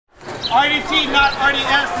RDT, not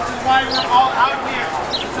RDS. This is why we're all out here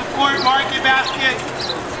to support Market Basket,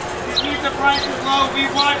 to keep the prices low.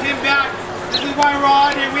 We want him back. This is why we're all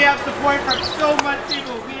out here. We have support from so much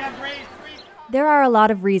people. We have raised There are a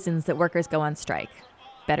lot of reasons that workers go on strike.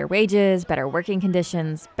 Better wages, better working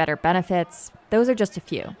conditions, better benefits. Those are just a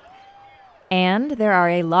few. And there are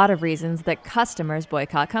a lot of reasons that customers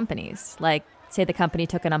boycott companies, like, say, the company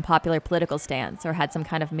took an unpopular political stance or had some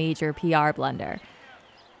kind of major PR blunder.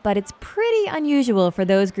 But it's pretty unusual for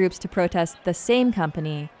those groups to protest the same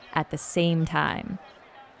company at the same time.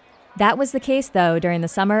 That was the case, though, during the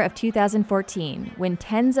summer of 2014, when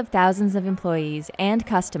tens of thousands of employees and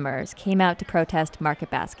customers came out to protest Market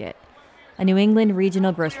Basket, a New England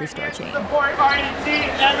regional grocery store chain. Support RDT,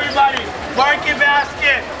 everybody. Market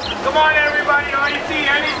Basket. Come on, everybody. RDT,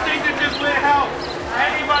 anything that just would help.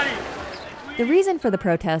 Anybody. The reason for the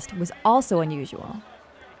protest was also unusual.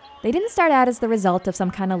 They didn't start out as the result of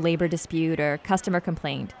some kind of labor dispute or customer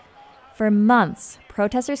complaint. For months,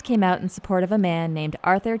 protesters came out in support of a man named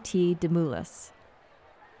Arthur T. Demoulas.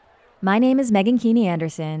 My name is Megan Keeney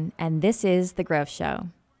Anderson, and this is The Growth Show.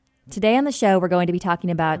 Today on the show, we're going to be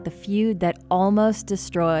talking about the feud that almost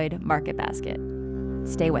destroyed Market Basket.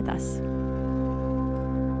 Stay with us.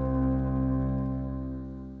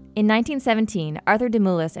 In 1917, Arthur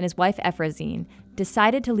Demoulas and his wife Ephrazine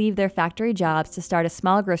decided to leave their factory jobs to start a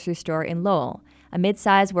small grocery store in Lowell, a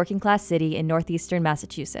mid-sized working-class city in northeastern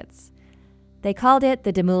Massachusetts. They called it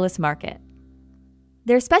the Demoulas Market.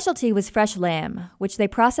 Their specialty was fresh lamb, which they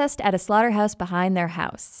processed at a slaughterhouse behind their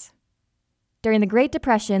house. During the Great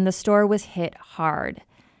Depression, the store was hit hard,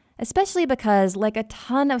 especially because, like a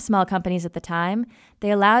ton of small companies at the time,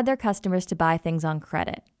 they allowed their customers to buy things on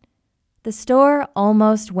credit. The store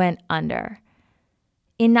almost went under.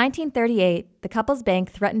 In 1938, the couple's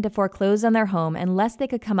bank threatened to foreclose on their home unless they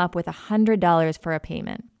could come up with $100 for a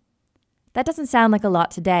payment. That doesn't sound like a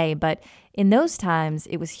lot today, but in those times,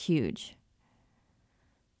 it was huge.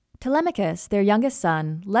 Telemachus, their youngest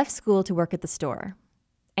son, left school to work at the store.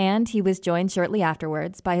 And he was joined shortly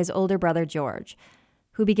afterwards by his older brother George,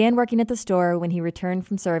 who began working at the store when he returned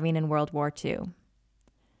from serving in World War II.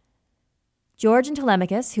 George and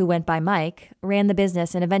Telemachus, who went by Mike, ran the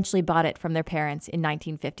business and eventually bought it from their parents in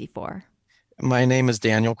 1954. My name is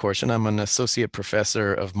Daniel Korshin. I'm an associate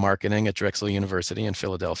professor of marketing at Drexel University in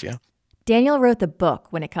Philadelphia. Daniel wrote the book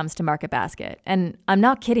when it comes to Market Basket, and I'm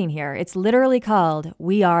not kidding here. It's literally called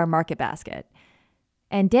We Are Market Basket.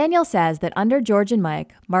 And Daniel says that under George and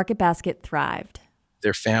Mike, Market Basket thrived.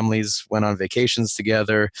 Their families went on vacations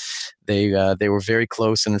together. They were very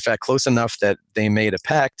close, and in fact, close enough that they made a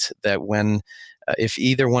pact that when, if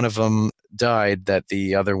either one of them died, that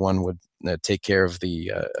the other one would take care of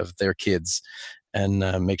their kids and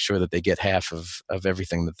make sure that they get half of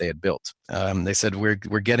everything that they had built. They said, we're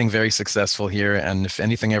getting very successful here, and if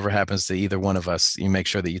anything ever happens to either one of us, you make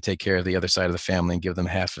sure that you take care of the other side of the family and give them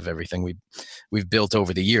half of everything we've built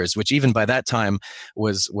over the years, which even by that time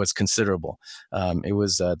was considerable.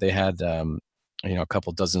 They had a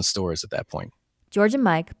couple dozen stores at that point. George and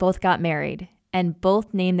Mike both got married and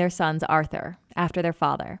both named their sons Arthur after their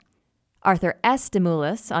father. Arthur S.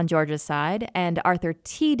 Demoulas on George's side and Arthur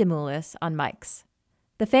T. Demoulas on Mike's.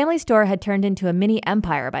 The family store had turned into a mini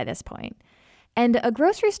empire by this point. And a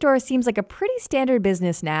grocery store seems like a pretty standard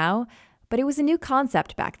business now, but it was a new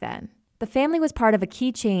concept back then. The family was part of a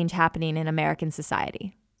key change happening in American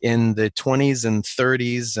society. In the 20s and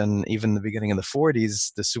 30s and even the beginning of the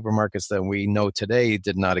 40s, the supermarkets that we know today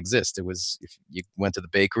did not exist. It was, if you went to the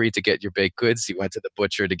bakery to get your baked goods, you went to the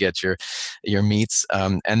butcher to get your meats,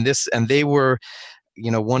 and they were,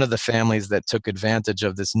 one of the families that took advantage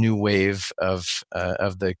of this new wave of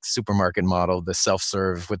the supermarket model, the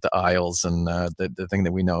self-serve with the aisles, and the thing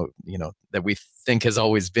that we know, that we think has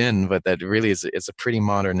always been, but that really is a pretty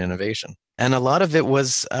modern innovation. And a lot of it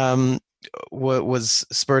was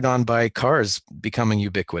spurred on by cars becoming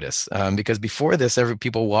ubiquitous. Because before this,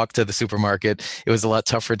 people walked to the supermarket. It was a lot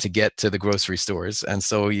tougher to get to the grocery stores. And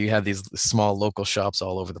so you had these small local shops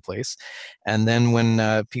all over the place. And then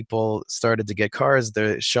when people started to get cars,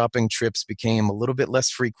 the shopping trips became a little bit less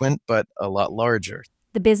frequent, but a lot larger.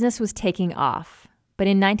 The business was taking off. But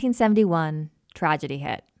in 1971, tragedy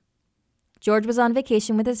hit. George was on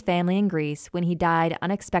vacation with his family in Greece when he died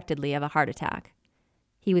unexpectedly of a heart attack.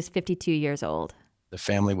 He was 52 years old. The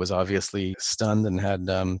family was obviously stunned and had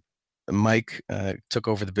Mike took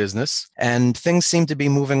over the business, and things seemed to be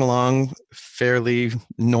moving along fairly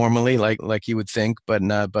normally, like you would think. But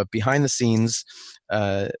behind the scenes,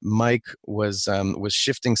 Mike was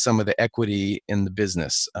shifting some of the equity in the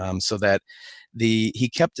business, so that he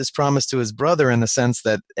kept his promise to his brother in the sense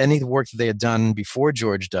that any work that they had done before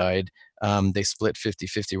George died, they split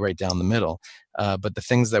 50-50 right down the middle. But the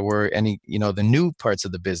things that were the new parts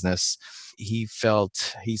of the business, he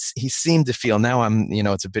seemed to feel, now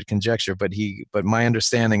it's a bit conjecture, but my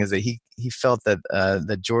understanding is that he felt that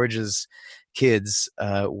that George's kids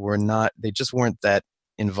they just weren't that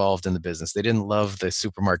involved in the business. They didn't love the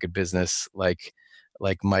supermarket business like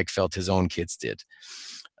Mike felt his own kids did.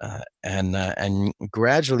 And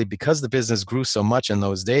gradually, because the business grew so much in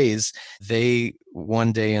those days,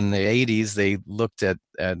 one day in the 80s, they looked at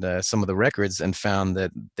some of the records and found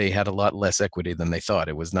that they had a lot less equity than they thought.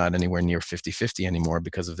 It was not anywhere near 50-50 anymore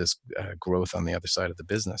because of this growth on the other side of the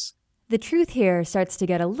business. The truth here starts to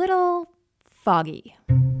get a little foggy.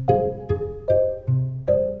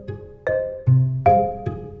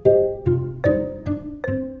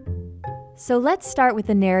 So let's start with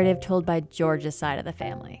the narrative told by George's side of the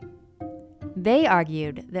family. They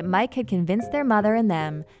argued that Mike had convinced their mother and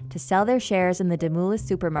them to sell their shares in the Demoulas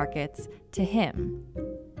supermarkets to him.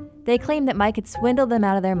 They claimed that Mike had swindled them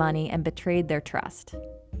out of their money and betrayed their trust.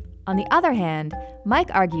 On the other hand, Mike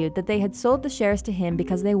argued that they had sold the shares to him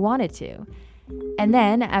because they wanted to. And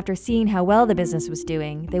then, after seeing how well the business was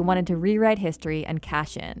doing, they wanted to rewrite history and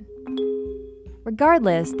cash in.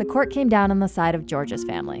 Regardless, the court came down on the side of George's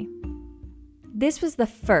family. This was the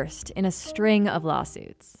first in a string of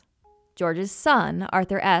lawsuits. George's son,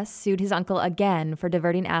 Arthur S., sued his uncle again for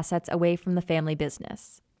diverting assets away from the family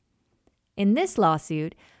business. In this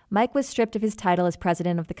lawsuit, Mike was stripped of his title as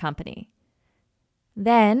president of the company.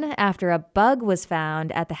 Then, after a bug was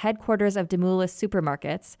found at the headquarters of Demoulas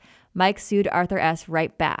supermarkets, Mike sued Arthur S.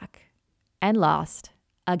 right back and lost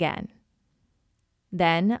again.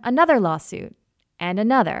 Then another lawsuit and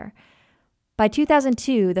another. By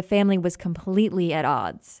 2002, the family was completely at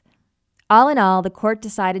odds. All in all, the court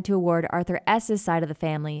decided to award Arthur S.'s side of the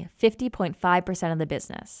family 50.5% of the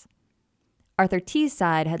business. Arthur T.'s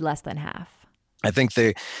side had less than half. I think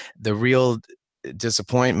the real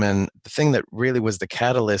disappointment, the thing that really was the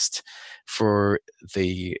catalyst for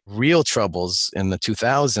the real troubles in the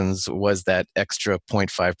 2000s was that extra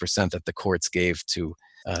 0.5% that the courts gave to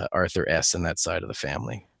Arthur S. and that side of the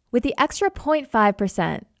family. With the extra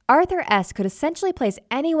 0.5%, Arthur S. could essentially place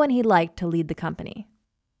anyone he liked to lead the company.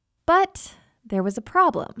 But there was a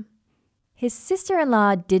problem. His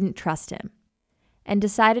sister-in-law didn't trust him and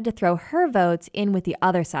decided to throw her votes in with the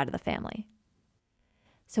other side of the family.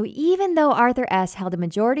 So even though Arthur S. held a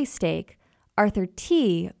majority stake, Arthur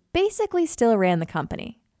T. basically still ran the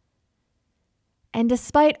company. And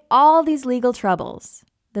despite all these legal troubles,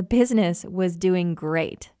 the business was doing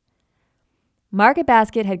great. Market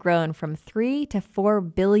Basket had grown from $3 to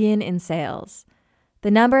 $4 billion in sales. The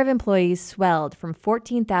number of employees swelled from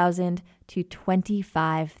 14,000 to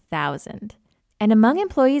 25,000. And among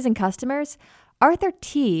employees and customers, Arthur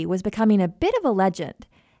T. was becoming a bit of a legend,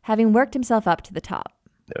 having worked himself up to the top.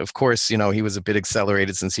 Of course, he was a bit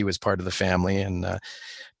accelerated since he was part of the family,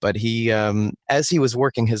 but he, as he was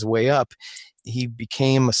working his way up, he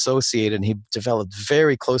became associated and he developed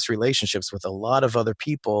very close relationships with a lot of other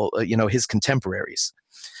people, his contemporaries.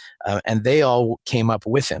 And they all came up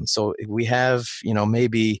with him. So we have,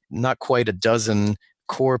 maybe not quite a dozen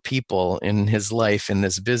core people in his life in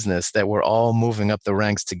this business that were all moving up the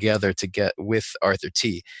ranks together to get with Arthur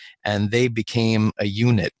T. And they became a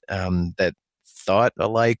unit that thought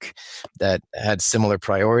alike, that had similar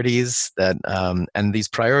priorities, and these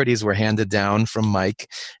priorities were handed down from Mike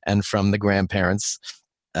and from the grandparents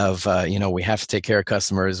of, we have to take care of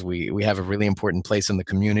customers. We have a really important place in the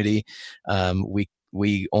community.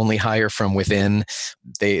 We only hire from within.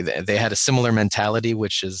 They had a similar mentality,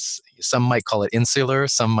 which is, some might call it insular,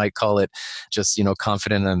 some might call it just,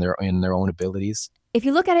 confident in their own abilities. If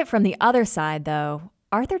you look at it from the other side, though,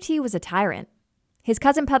 Arthur T. was a tyrant. His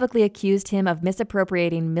cousin publicly accused him of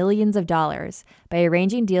misappropriating millions of dollars by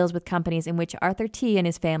arranging deals with companies in which Arthur T. and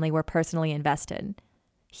his family were personally invested.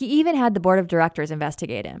 He even had the board of directors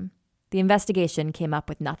investigate him. The investigation came up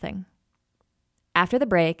with nothing. After the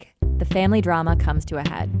break, the family drama comes to a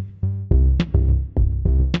head.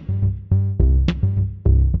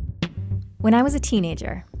 When I was a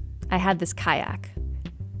teenager, I had this kayak.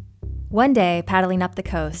 One day, paddling up the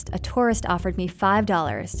coast, a tourist offered me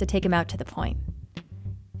 $5 to take him out to the point.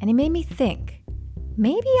 And it made me think,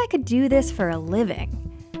 maybe I could do this for a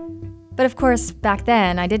living. But of course, back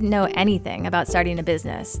then, I didn't know anything about starting a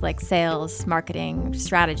business, like sales, marketing,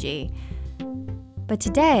 strategy. But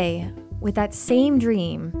today, with that same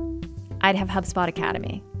dream, I'd have HubSpot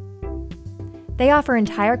Academy. They offer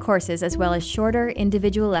entire courses as well as shorter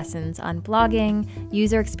individual lessons on blogging,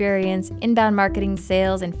 user experience, inbound marketing,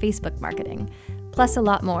 sales, and Facebook marketing, plus a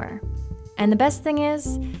lot more. And the best thing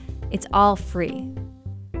is, it's all free.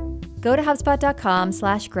 Go to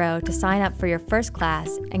HubSpot.com/grow to sign up for your first class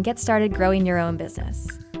and get started growing your own business.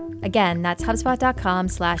 Again, that's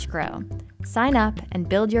HubSpot.com/grow. Sign up and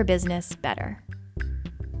build your business better.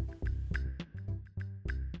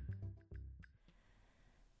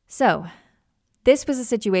 So, this was a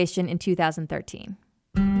situation in 2013.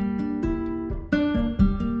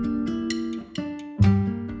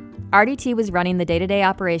 RDT was running the day-to-day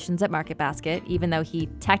operations at MarketBasket, even though he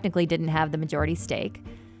technically didn't have the majority stake.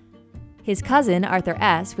 His cousin, Arthur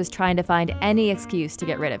S., was trying to find any excuse to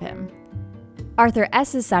get rid of him. Arthur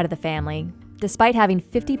S.'s side of the family, despite having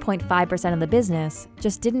 50.5% of the business,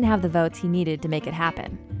 just didn't have the votes he needed to make it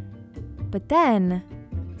happen. But then,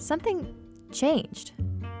 something changed.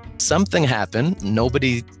 Something happened.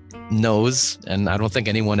 Nobody knows, and I don't think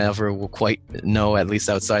anyone ever will quite know, at least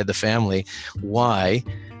outside the family, why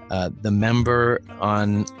the member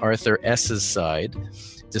on Arthur S.'s side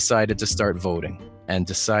decided to start voting and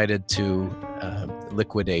decided to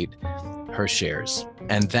liquidate her shares.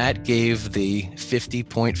 And that gave the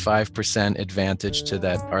 50.5% advantage to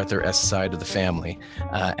that Arthur S. side of the family.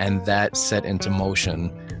 And that set into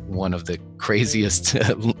motion one of the craziest,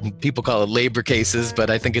 people call it labor cases, but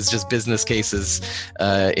I think it's just business cases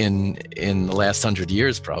in the last 100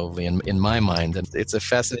 years, probably, in my mind. And it's a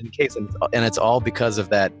fascinating case, and it's all because of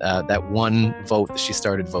that one vote that she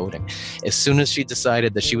started voting. As soon as she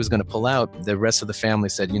decided that she was going to pull out, the rest of the family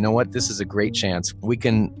said, you know what, this is a great chance. We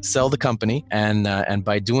can sell the company, and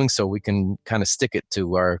by doing so, we can kind of stick it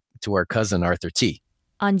to our cousin, Arthur T.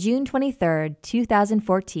 On June 23rd,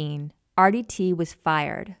 2014, RDT was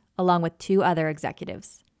fired, along with 2 other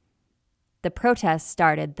executives. The protests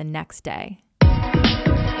started the next day.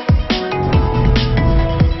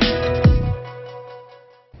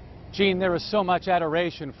 Gene, there is so much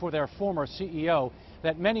adoration for their former CEO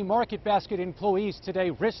that many MarketBasket employees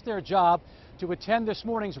today risked their job to attend this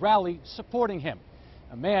morning's rally supporting him.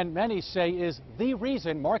 A man many say is the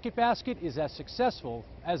reason MarketBasket is as successful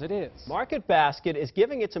as it is. MarketBasket is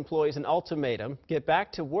giving its employees an ultimatum: get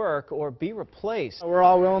back to work or be replaced. We're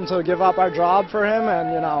all willing to give up our job for him,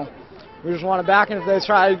 and we just want it back. And if they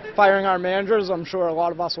try firing our managers, I'm sure a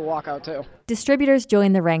lot of us will walk out too. Distributors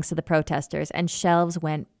joined the ranks of the protesters, and shelves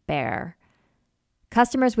went bare.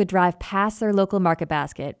 Customers would drive past their local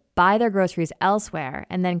MarketBasket, buy their groceries elsewhere,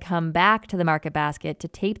 and then come back to the MarketBasket to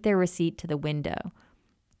tape their receipt to the window,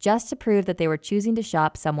 just to prove that they were choosing to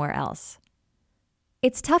shop somewhere else.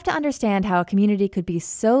 It's tough to understand how a community could be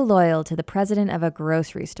so loyal to the president of a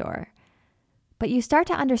grocery store. But you start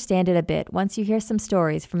to understand it a bit once you hear some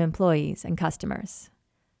stories from employees and customers.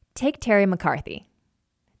 Take Terry McCarthy.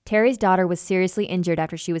 Terry's daughter was seriously injured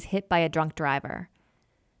after she was hit by a drunk driver.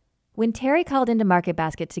 When Terry called into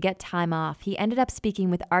MarketBasket to get time off, he ended up speaking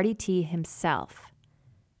with RDT himself.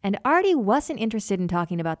 And Artie wasn't interested in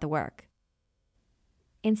talking about the work.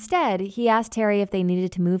 Instead, he asked Terry if they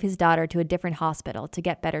needed to move his daughter to a different hospital to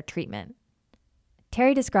get better treatment.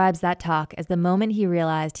 Terry describes that talk as the moment he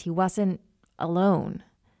realized he wasn't alone.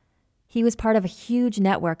 He was part of a huge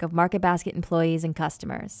network of MarketBasket employees and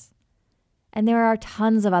customers. And there are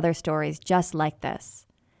tons of other stories just like this,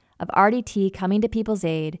 of RDT coming to people's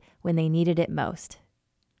aid when they needed it most.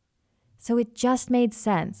 So it just made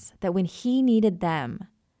sense that when he needed them,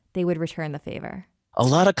 they would return the favor. A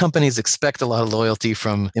lot of companies expect a lot of loyalty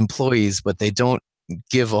from employees, but they don't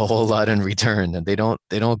give a whole lot in return, and they don't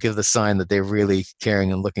give the sign that they're really caring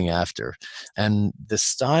and looking after. And the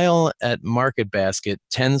style at MarketBasket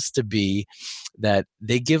tends to be that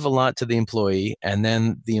they give a lot to the employee, and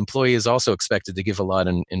then the employee is also expected to give a lot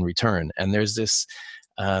in return. And there's this,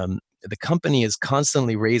 the company is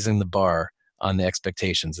constantly raising the bar on the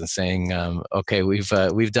expectations and saying, okay,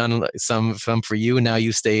 we've done some for you. Now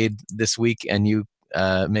you stayed this week, and you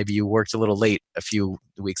maybe you worked a little late a few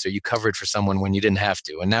weeks, or you covered for someone when you didn't have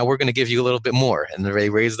to. And now we're going to give you a little bit more. And they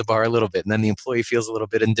raise the bar a little bit. And then the employee feels a little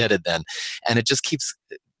bit indebted then. And it just keeps,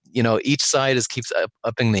 each side keeps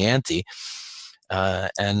upping the ante.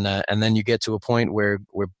 And then you get to a point where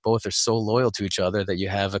both are so loyal to each other that you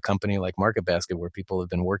have a company like MarketBasket where people have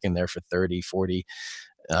been working there for 30, 40,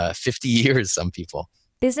 50 years, some people.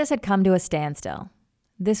 Business had come to a standstill.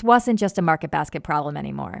 This wasn't just a MarketBasket problem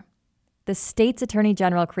anymore. The state's attorney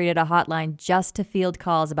general created a hotline just to field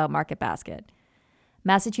calls about MarketBasket.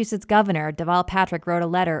 Massachusetts Governor Deval Patrick wrote a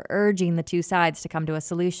letter urging the two sides to come to a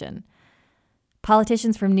solution.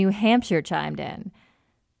 Politicians from New Hampshire chimed in.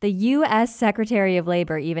 The U.S. Secretary of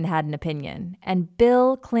Labor even had an opinion, and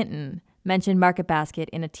Bill Clinton, mentioned Market Basket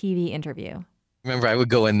in a TV interview. Remember, I would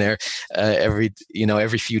go in there every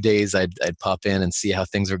few days. I'd pop in and see how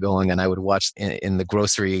things were going, and I would watch in the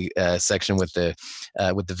grocery section with the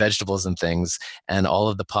vegetables and things, and all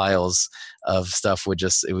of the piles of stuff would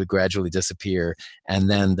gradually disappear. And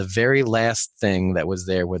then the very last thing that was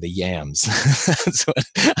there were the yams. So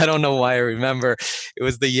I don't know why I remember. It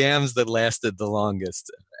was the yams that lasted the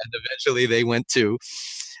longest, and eventually they went too.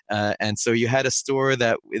 And so you had a store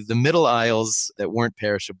that the middle aisles that weren't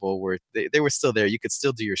perishable they were still there. You could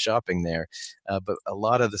still do your shopping there, but a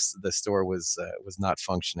lot of the store was not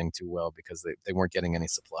functioning too well because they weren't getting any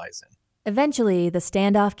supplies in. Eventually, the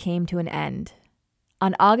standoff came to an end.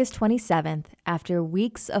 On August 27th, after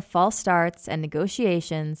weeks of false starts and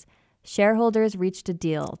negotiations, shareholders reached a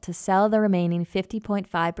deal to sell the remaining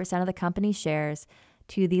 50.5% of the company's shares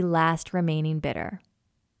to the last remaining bidder,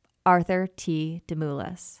 Arthur T.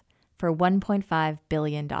 Demoulas, for $1.5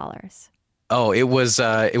 billion. Oh, it was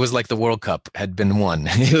like the World Cup had been won.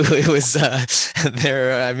 It was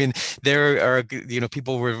there. I mean, there are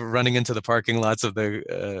people were running into the parking lots of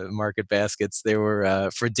the Market Baskets. There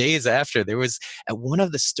were for days after. There was at one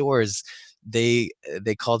of the stores. They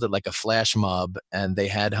called it like a flash mob, and they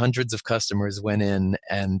had hundreds of customers went in,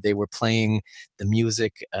 and they were playing the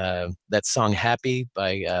music, that song "Happy"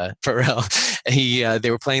 by Pharrell. They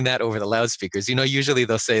were playing that over the loudspeakers. Usually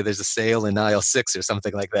they'll say there's a sale in aisle 6 or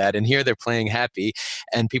something like that, and here they're playing "Happy,"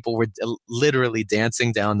 and people were literally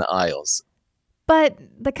dancing down the aisles. But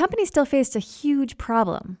the company still faced a huge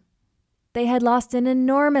problem. They had lost an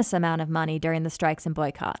enormous amount of money during the strikes and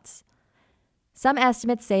boycotts. Some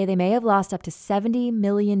estimates say they may have lost up to $70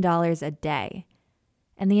 million a day,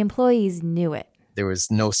 and the employees knew it. There was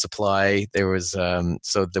no supply. There was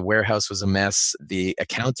so the warehouse was a mess. The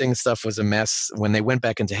accounting stuff was a mess. When they went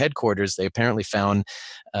back into headquarters, they apparently found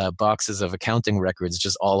boxes of accounting records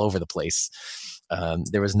just all over the place.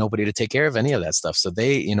 There was nobody to take care of any of that stuff. So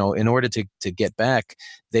they, in order to get back,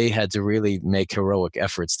 they had to really make heroic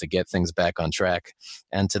efforts to get things back on track.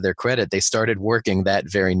 And to their credit, they started working that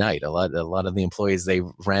very night. A lot of the employees, they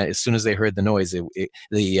ran as soon as they heard the noise.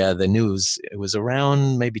 The news. It was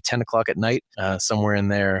around maybe 10 o'clock at night, somewhere in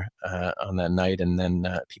there on that night, and then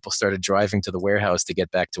people started driving to the warehouse to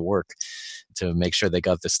get back to work, to make sure they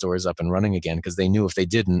got the stores up and running again, because they knew if they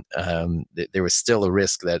didn't, there was still a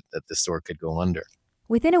risk that the store could go under.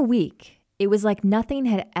 Within a week, it was like nothing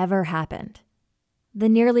had ever happened. The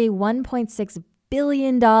nearly $1.6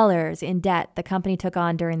 billion in debt the company took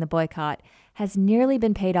on during the boycott has nearly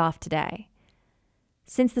been paid off today.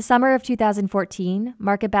 Since the summer of 2014,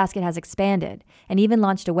 Market Basket has expanded and even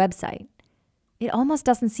launched a website. It almost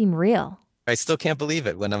doesn't seem real. I still can't believe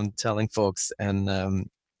it when I'm telling folks, and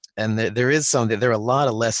there are a lot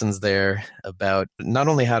of lessons there about not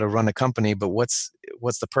only how to run a company, but what's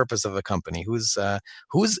the purpose of the company? Who is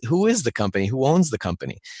the company? Who owns the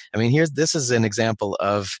company? I mean, this is an example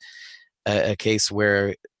of a case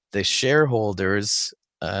where the shareholders,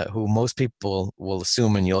 who most people will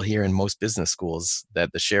assume, and you'll hear in most business schools,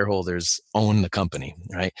 that the shareholders own the company,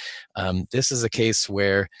 right? This is a case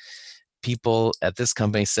where people at this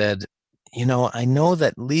company said, I know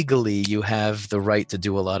that legally you have the right to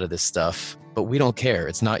do a lot of this stuff, but we don't care.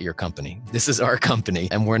 It's not your company. This is our company,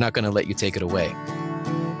 and we're not going to let you take it away.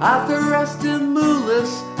 Arthur S.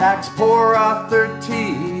 Demoulas acts poor Arthur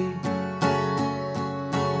T.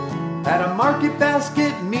 At a Market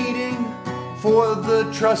Basket meeting for the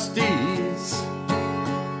trustees,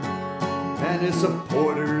 and his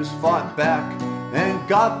supporters fought back and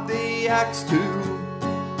got the axe too.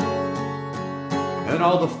 And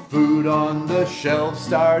all the food on the shelf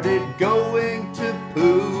started going to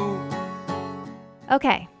poo.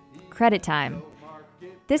 Okay, credit time.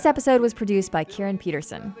 This episode was produced by Kieran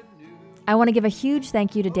Peterson. I want to give a huge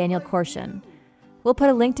thank you to Daniel Korshin. We'll put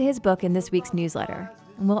a link to his book in this week's newsletter.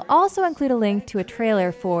 And we'll also include a link to a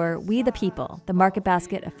trailer for We the People, The Market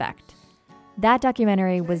Basket Effect. That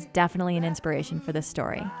documentary was definitely an inspiration for this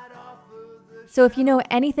story. So if you know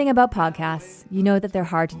anything about podcasts, you know that they're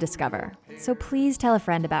hard to discover. So please tell a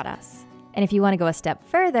friend about us. And if you want to go a step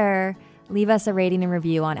further, leave us a rating and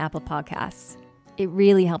review on Apple Podcasts. It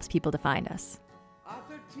really helps people to find us.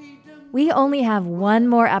 We only have one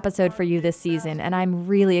more episode for you this season, and I'm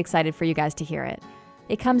really excited for you guys to hear it.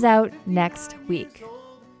 It comes out next week.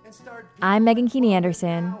 I'm Megan Keeney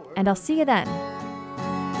Anderson, and I'll see you then.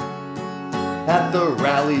 At the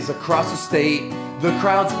rallies across the state, the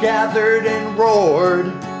crowds gathered and roared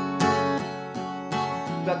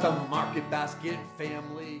that the Market Basket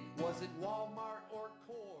family wasn't Walmart or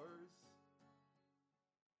Coors.